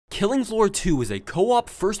Killing Floor 2 is a co-op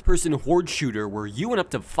first-person horde shooter where you and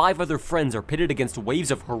up to 5 other friends are pitted against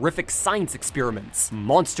waves of horrific science experiments,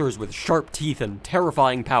 monsters with sharp teeth and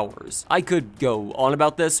terrifying powers. I could go on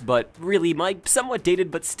about this, but really my somewhat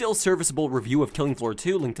dated but still serviceable review of Killing Floor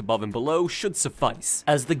 2 linked above and below should suffice.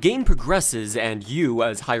 As the game progresses and you,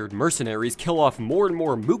 as hired mercenaries, kill off more and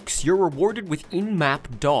more mooks, you're rewarded with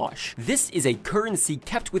in-map dosh. This is a currency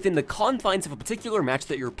kept within the confines of a particular match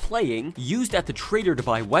that you're playing, used at the trader to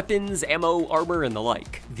buy weapons, ammo, armor, and the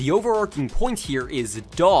like. The overarching point here is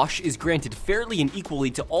dosh is granted fairly and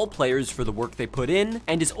equally to all players for the work they put in,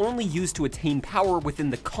 and is only used to attain power within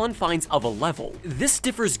the confines of a level. This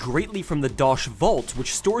differs greatly from the dosh vault,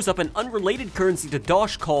 which stores up an unrelated currency to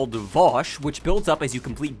dosh called vosh, which builds up as you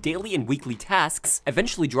complete daily and weekly tasks,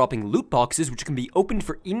 eventually dropping loot boxes which can be opened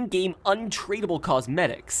for in-game untradable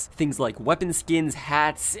cosmetics. Things like weapon skins,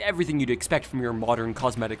 hats, everything you'd expect from your modern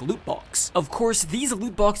cosmetic loot box. Of course, these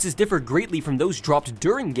loot boxes differ greatly from those dropped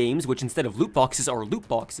during games, which instead of loot boxes are loot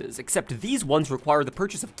boxes, except these ones require the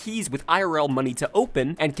purchase of keys with IRL money to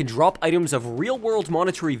open, and can drop items of real-world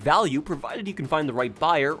monetary value provided you can find the right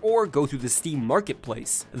buyer or go through the Steam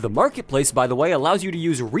marketplace. The marketplace, by the way, allows you to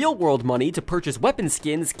use real-world money to purchase weapon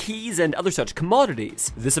skins, keys, and other such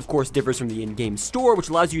commodities. This of course differs from the in-game store, which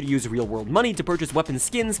allows you to use real-world money to purchase weapon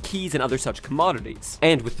skins, keys, and other such commodities.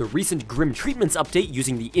 And with the recent Grim Treatments update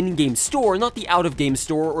using the in-game store, not the out-of-game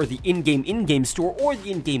store or the in-game store or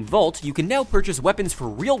the in-game vault, you can now purchase weapons for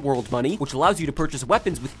real-world money, which allows you to purchase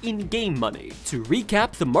weapons with in-game money. To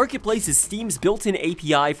recap, the marketplace is Steam's built-in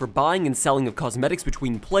API for buying and selling of cosmetics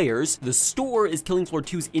between players. The store is Killing Floor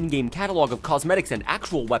 2's in-game catalog of cosmetics and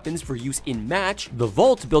actual weapons for use in-match. The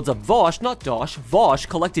vault builds up vosh, not dosh, vosh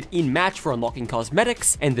collected in-match for unlocking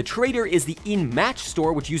cosmetics, and the trader is the in-match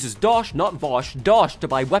store, which uses dosh, not vosh, dosh to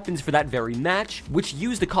buy weapons for that very match, which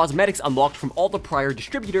use the cosmetics unlocked from all the prior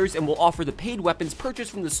distributors and will offer the paid weapons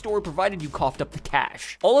purchased from the store provided you coughed up the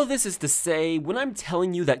cash. All of this is to say, when I'm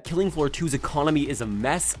telling you that Killing Floor 2's economy is a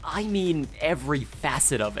mess, I mean every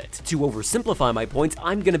facet of it. To oversimplify my point,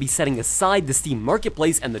 I'm gonna be setting aside the Steam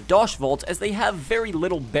marketplace and the dosh vault as they have very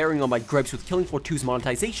little bearing on my gripes with Killing Floor 2's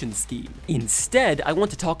monetization scheme. Instead, I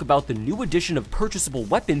want to talk about the new addition of purchasable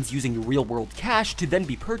weapons using real-world cash to then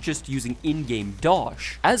be purchased using in-game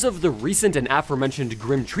dosh. As of the recent and aforementioned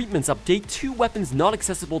Grim Treatments update, 2 weapons not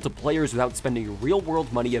accessible to players without spending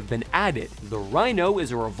real-world money have been added. The Rhino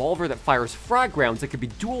is a revolver that fires frag rounds that can be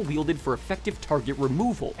dual-wielded for effective target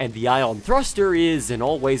removal, and the Ion Thruster is, in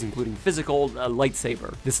all ways including physical, a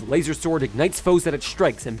lightsaber. This laser sword ignites foes that it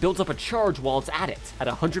strikes and builds up a charge while it's at it. At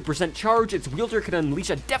 100% charge, its wielder can unleash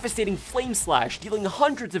a devastating flame slash, dealing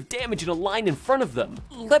hundreds of damage in a line in front of them.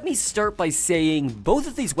 Let me start by saying both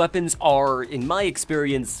of these weapons are, in my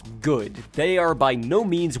experience, good. They are by no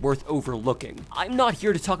means worth overlooking. I'm not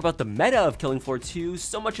here to talk about the meta of Killing Floor 2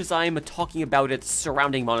 so much as I'm talking about its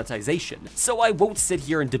surrounding monetization, so I won't sit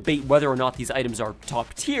here and debate whether or not these items are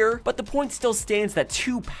top tier, but the point still stands that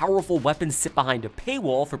 2 powerful weapons sit behind a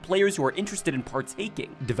paywall for players who are interested in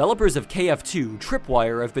partaking. Developers of KF2,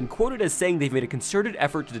 Tripwire, have been quoted as saying they've made a concerted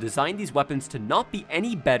effort to design these weapons to not be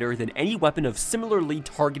any better than any weapon of similarly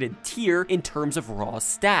targeted tier in terms of raw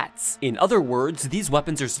stats. In other words, these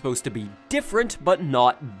weapons are supposed to be different, but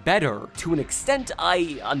not better. To an extent,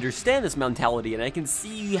 I understand this mentality, and I can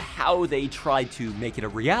see how they try to make it a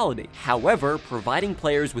reality. However, providing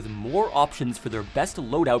players with more options for their best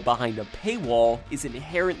loadout behind a paywall is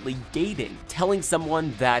inherently gating. Telling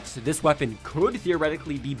someone that this weapon could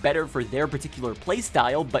theoretically be better for their particular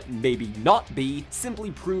playstyle, but maybe not be,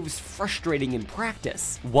 simply proves frustrating in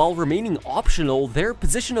practice. While remaining optional, their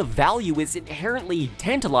position of value is inherently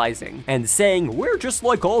tantalizing, and saying, "We're just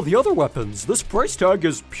like all the other weapons, this price tag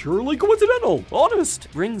is purely coincidental, honest,"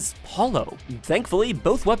 rings hollow. Thankfully,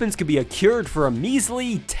 both weapons can be acquired for a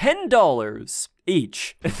measly $10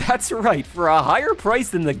 each. That's right, for a higher price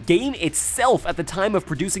than the game itself at the time of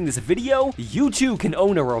producing this video, you too can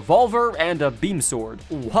own a revolver and a beam sword.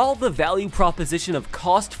 While the value proposition of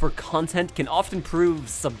cost for content can often prove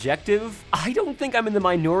subjective, I don't think I'm in the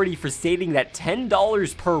minority for stating that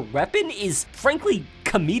 $10 per weapon is frankly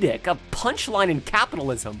comedic, a punchline in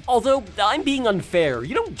capitalism. Although, I'm being unfair,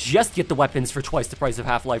 you don't just get the weapons for twice the price of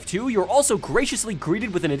Half-Life 2, you're also graciously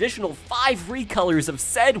greeted with an additional 5 recolors of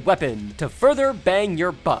said weapon to further bang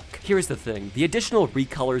your buck. Here's the thing, the additional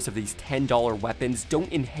recolors of these $10 weapons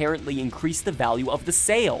don't inherently increase the value of the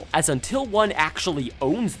sale, as until one actually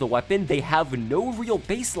owns the weapon, they have no real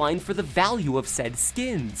baseline for the value of said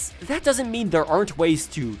skins. That doesn't mean there aren't ways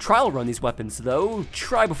to trial run these weapons though,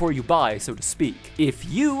 try before you buy, so to speak. If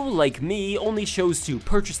If you, like me, only chose to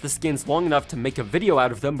purchase the skins long enough to make a video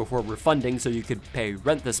out of them before refunding so you could pay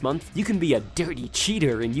rent this month, you can be a dirty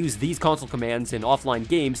cheater and use these console commands in offline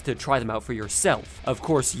games to try them out for yourself. Of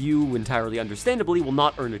course, you, entirely understandably, will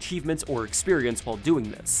not earn achievements or experience while doing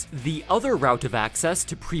this. The other route of access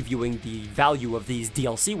to previewing the value of these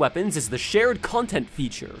DLC weapons is the shared content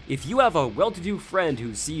feature. If you have a well-to-do friend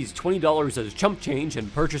who sees $20 as chump change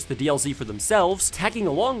and purchase the DLC for themselves, tagging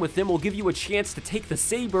along with them will give you a chance to take the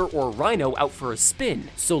Saber or Rhino out for a spin.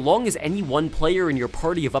 So long as any one player in your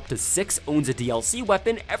party of up to 6 owns a DLC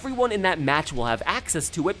weapon, everyone in that match will have access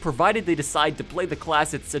to it, provided they decide to play the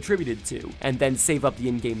class it's attributed to, and then save up the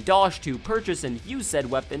in-game dosh to purchase and use said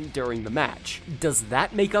weapon during the match. Does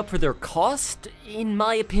that make up for their cost? In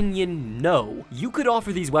my opinion, no. You could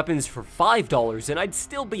offer these weapons for $5 and I'd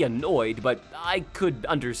still be annoyed, but I could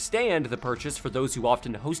understand the purchase for those who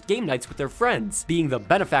often host game nights with their friends, being the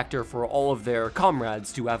benefactor for all of their comrades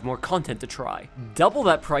to have more content to try. Double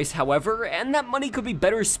that price, however, and that money could be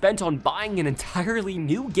better spent on buying an entirely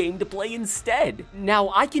new game to play instead.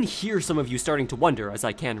 Now, I can hear some of you starting to wonder, as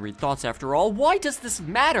I can read thoughts after all, why does this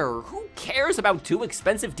matter? Who cares about 2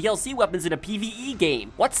 expensive DLC weapons in a PvE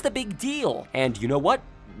game? What's the big deal? And you know what?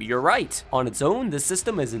 You're right. On its own, this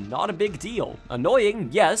system is not a big deal. Annoying,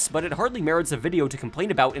 yes, but it hardly merits a video to complain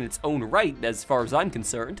about in its own right, as far as I'm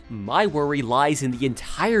concerned. My worry lies in the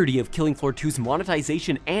entirety of Killing Floor 2's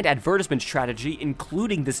monetization and advertisement strategy,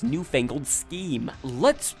 including this newfangled scheme.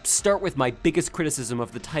 Let's start with my biggest criticism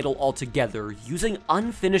of the title altogether, using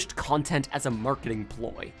unfinished content as a marketing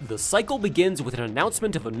ploy. The cycle begins with an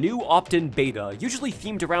announcement of a new opt-in beta, usually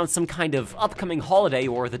themed around some kind of upcoming holiday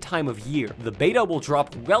or the time of year. The beta will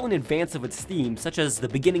drop well in advance of its theme, such as the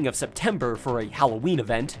beginning of September for a Halloween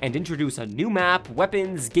event, and introduce a new map,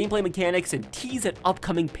 weapons, gameplay mechanics, and tease at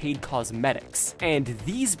upcoming paid cosmetics. And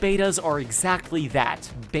these betas are exactly that,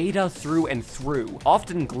 beta through and through.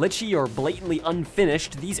 Often glitchy or blatantly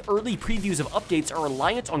unfinished, these early previews of updates are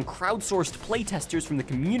reliant on crowdsourced playtesters from the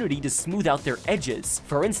community to smooth out their edges.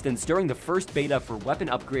 For instance, during the first beta for weapon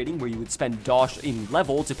upgrading, where you would spend dosh in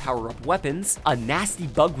level to power up weapons, a nasty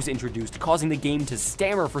bug was introduced, causing the game to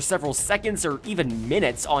stammer for several seconds or even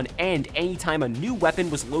minutes on end anytime a new weapon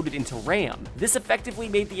was loaded into RAM. This effectively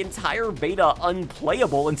made the entire beta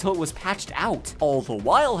unplayable until it was patched out. All the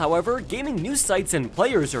while, however, gaming news sites and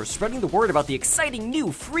players are spreading the word about the exciting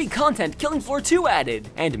new free content Killing Floor 2 added,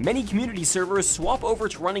 and many community servers swap over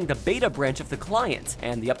to running the beta branch of the client,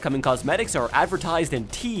 and the upcoming cosmetics are advertised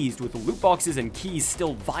and teased, with loot boxes and keys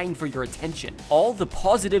still vying for your attention. All the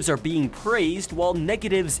positives are being praised, while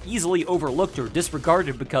negatives easily overlooked or disregarded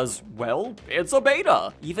because, well, it's a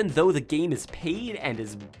beta. Even though the game is paid and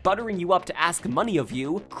is buttering you up to ask money of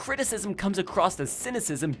you, criticism comes across as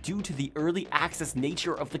cynicism due to the early access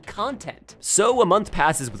nature of the content. So a month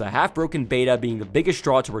passes with a half-broken beta being the biggest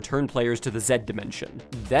draw to return players to the Z dimension.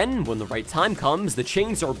 Then, when the right time comes, the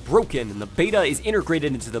chains are broken and the beta is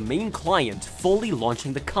integrated into the main client, fully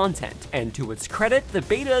launching the content. And to its credit, the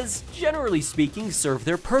betas, generally speaking, serve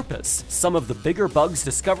their purpose. Some of the bigger bugs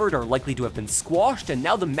discovered are likely to have been squashed, and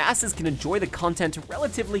now the masses can enjoy the content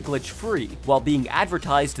relatively glitch-free, while being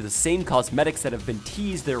advertised to the same cosmetics that have been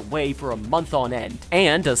teased their way for a month on end.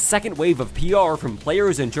 And a second wave of PR from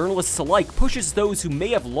players and journalists alike pushes those who may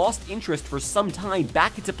have lost interest for some time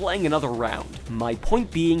back into playing another round. My point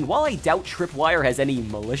being, while I doubt Tripwire has any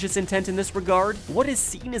malicious intent in this regard, what is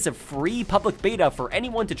seen as a free public beta for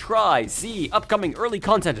anyone to try, see upcoming early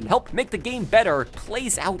content, and help make the game better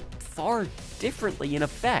plays out far differently in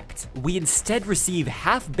effect. We instead receive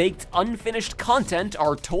half-baked, unfinished content,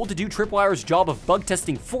 are told to do Tripwire's job of bug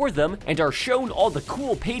testing for them, and are shown all the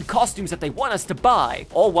cool paid costumes that they want us to buy,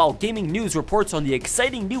 all while gaming news reports on the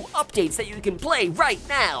exciting new updates that you can play right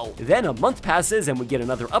now. Then a month passes and we get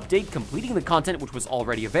another update completing the content which was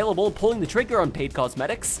already available, pulling the trigger on paid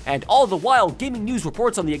cosmetics, and all the while gaming news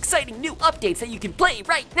reports on the exciting new updates that you can play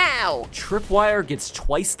right now. Tripwire gets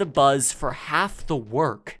twice the buzz for half the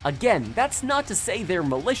work. Again, that's not to say they're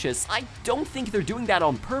malicious, I don't think they're doing that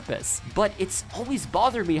on purpose, but it's always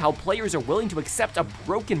bothered me how players are willing to accept a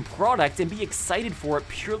broken product and be excited for it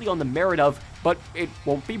purely on the merit of, but it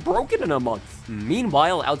won't be broken in a month.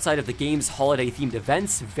 Meanwhile, outside of the game's holiday-themed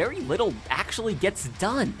events, very little actually gets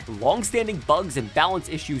done. Long-standing bugs and balance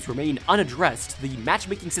issues remain unaddressed, the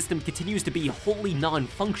matchmaking system continues to be wholly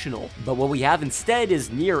non-functional, but what we have instead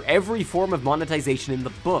is near every form of monetization in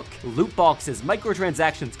the book. Loot boxes,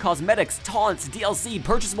 microtransactions, cosmetics, taunts, DLC,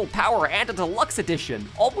 purchasable power, and a deluxe edition.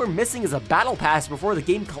 All we're missing is a battle pass before the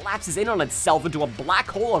game collapses in on itself into a black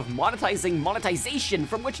hole of monetizing monetization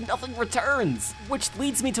from which nothing returns. Which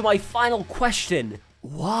leads me to my final question.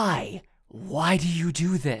 Why? Why do you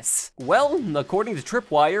do this? Well, according to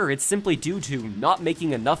Tripwire, it's simply due to not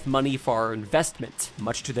making enough money for our investment.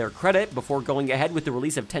 Much to their credit, before going ahead with the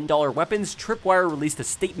release of $10 weapons, Tripwire released a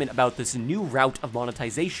statement about this new route of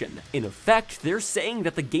monetization. In effect, they're saying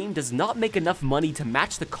that the game does not make enough money to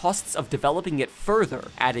match the costs of developing it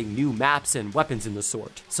further, adding new maps and weapons in the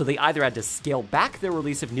sort. So they either had to scale back their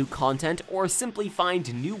release of new content or simply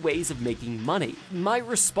find new ways of making money. My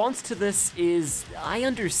response to this is, I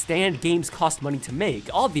understand games cost money to make,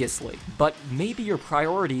 obviously, but maybe your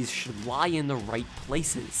priorities should lie in the right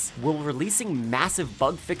places. Will releasing massive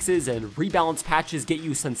bug fixes and rebalance patches get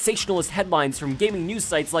you sensationalist headlines from gaming news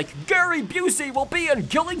sites like Gary Busey will be in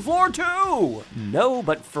Killing Floor 2? No,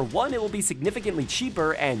 but for one, it will be significantly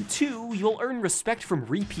cheaper, and two, you'll earn respect from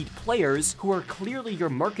repeat players who are clearly your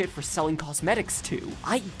market for selling cosmetics to.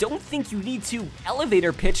 I don't think you need to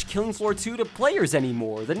elevator pitch Killing Floor 2 to players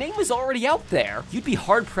anymore. The name is already out there. You'd be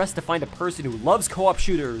hard-pressed to find a person who loves co-op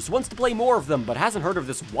shooters, wants to play more of them, but hasn't heard of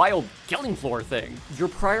this wild Killing Floor thing. Your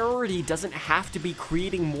priority doesn't have to be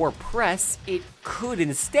creating more press, it could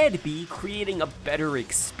instead be creating a better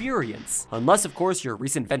experience. Unless, of course, your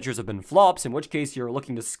recent ventures have been flops, in which case you're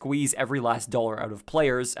looking to squeeze every last dollar out of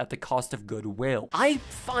players at the cost of goodwill. I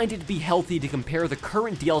find it to be healthy to compare the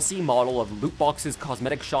current DLC model of loot boxes,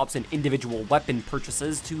 cosmetic shops, and individual weapon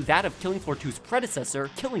purchases to that of Killing Floor 2's predecessor,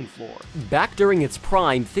 Killing Floor. Back during its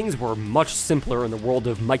prime, things were much simpler in the world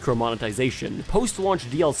of micro-monetization. Post-launch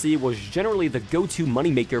DLC was generally the go-to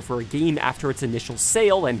moneymaker for a game after its initial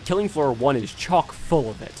sale, and Killing Floor 1 is chock full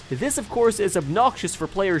of it. This, of course, is obnoxious for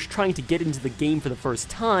players trying to get into the game for the first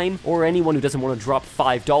time, or anyone who doesn't want to drop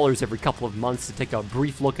 $5 every couple of months to take a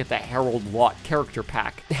brief look at the Harold Lot character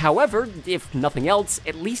pack. However, if nothing else,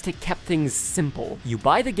 at least it kept things simple. You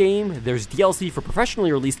buy the game, there's DLC for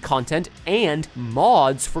professionally released content, and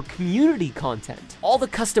mods for community content. All the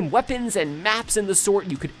custom weapons and maps and the sort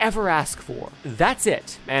you could ever ask for. That's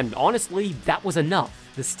it, and honestly, that was enough.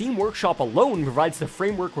 The Steam Workshop alone provides the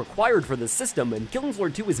framework required for this system, and Killing Floor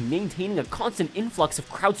 2 is maintaining a constant influx of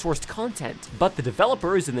crowdsourced content. But the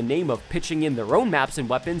developers, in the name of pitching in their own maps and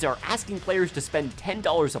weapons, are asking players to spend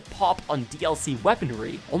 $10 a pop on DLC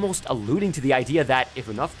weaponry, almost alluding to the idea that if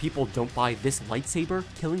enough people don't buy this lightsaber,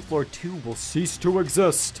 Killing Floor 2 will cease to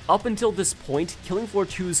exist. Up until this point, Killing Floor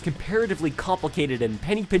 2's comparatively complicated and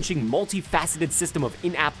penny-pinching multifaceted system of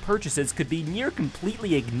in-app purchases could be near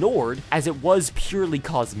completely ignored, as it was purely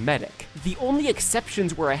cosmetic. The only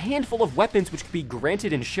exceptions were a handful of weapons which could be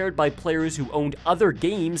granted and shared by players who owned other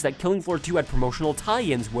games that Killing Floor 2 had promotional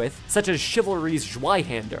tie-ins with, such as Chivalry's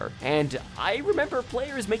Zweihander, and I remember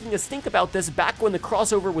players making a stink about this back when the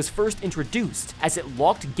crossover was first introduced, as it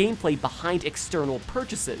locked gameplay behind external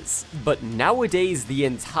purchases. But nowadays, the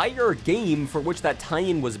entire game for which that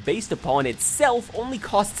tie-in was based upon itself only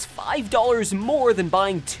costs $5 more than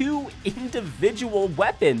buying 2 individual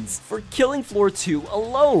weapons for Killing Floor 2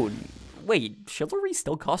 alone. Wait, Chivalry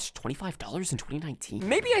still costs $25 in 2019?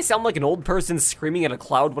 Maybe I sound like an old person screaming at a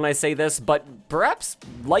cloud when I say this, but perhaps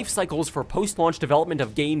life cycles for post-launch development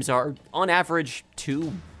of games are, on average,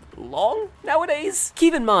 too long nowadays?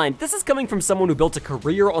 Keep in mind, this is coming from someone who built a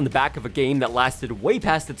career on the back of a game that lasted way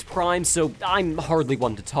past its prime, so I'm hardly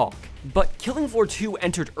one to talk. But Killing Floor 2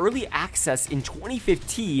 entered early access in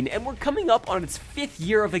 2015, and we're coming up on its 5th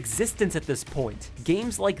year of existence at this point.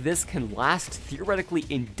 Games like this can last theoretically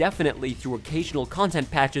indefinitely through occasional content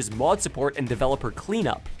patches, mod support, and developer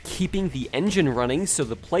cleanup, keeping the engine running so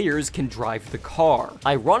the players can drive the car.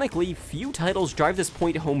 Ironically, few titles drive this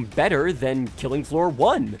point home better than Killing Floor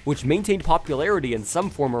 1, which maintained popularity in some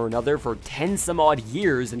form or another for 10-some-odd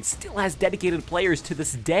years and still has dedicated players to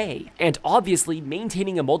this day. And obviously,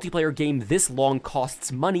 maintaining a multiplayer game this long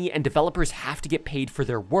costs money, and developers have to get paid for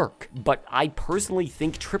their work. But I personally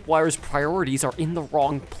think Tripwire's priorities are in the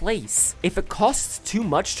wrong place. If it costs too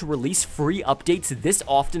much to release free updates this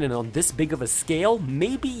often and on this big of a scale,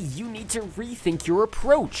 maybe you need to rethink your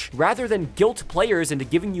approach, rather than guilt players into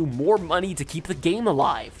giving you more money to keep the game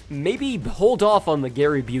alive. Maybe hold off on the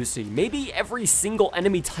Gary Busey. Maybe every single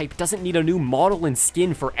enemy type doesn't need a new model and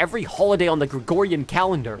skin for every holiday on the Gregorian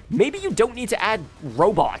calendar. Maybe you don't need to add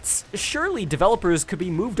robots. Surely developers could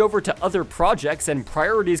be moved over to other projects and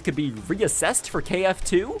priorities could be reassessed for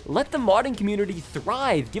KF2? Let the modding community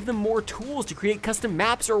thrive, give them more tools to create custom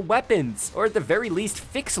maps or weapons, or at the very least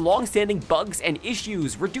fix long-standing bugs and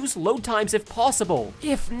issues, reduce load times if possible.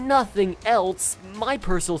 If nothing else, my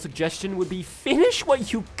personal suggestion would be finish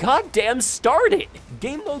what you goddamn started.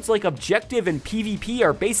 Game modes like Objective and PvP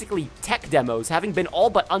are basically tech demos, having been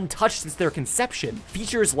all but untouched since their conception.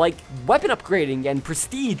 Features like weapon upgrading and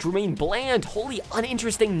prestige remain bland, wholly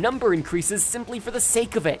uninteresting number increases simply for the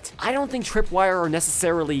sake of it. I don't think Tripwire are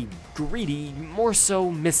necessarily greedy, more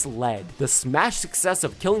so misled. The smash success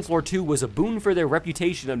of Killing Floor 2 was a boon for their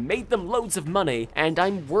reputation and made them loads of money, and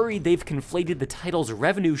I'm worried they've conflated the title's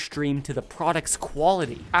revenue stream to the product's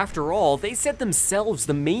quality. After all, they said themselves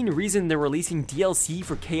the main reason they're releasing DLC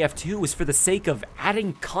for KF2 was for the sake of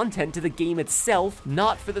adding content to the game itself,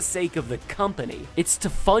 not for the sake of the company. It's to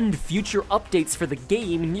fund future updates for the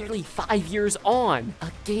game nearly 5 years on.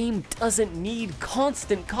 A game doesn't need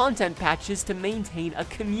constant content patches to maintain a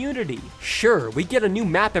community. Sure, we get a new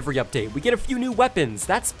map every update, we get a few new weapons,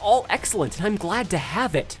 that's all excellent and I'm glad to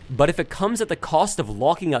have it. But if it comes at the cost of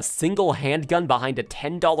locking a single handgun behind a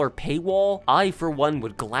 $10 paywall, I for one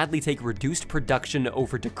would gladly take reduced production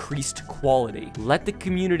over decreased quality. Let the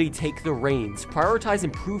community take the reins, prioritize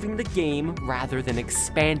improving the game rather than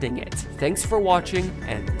expanding it. Thanks for watching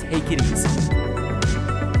and take it easy.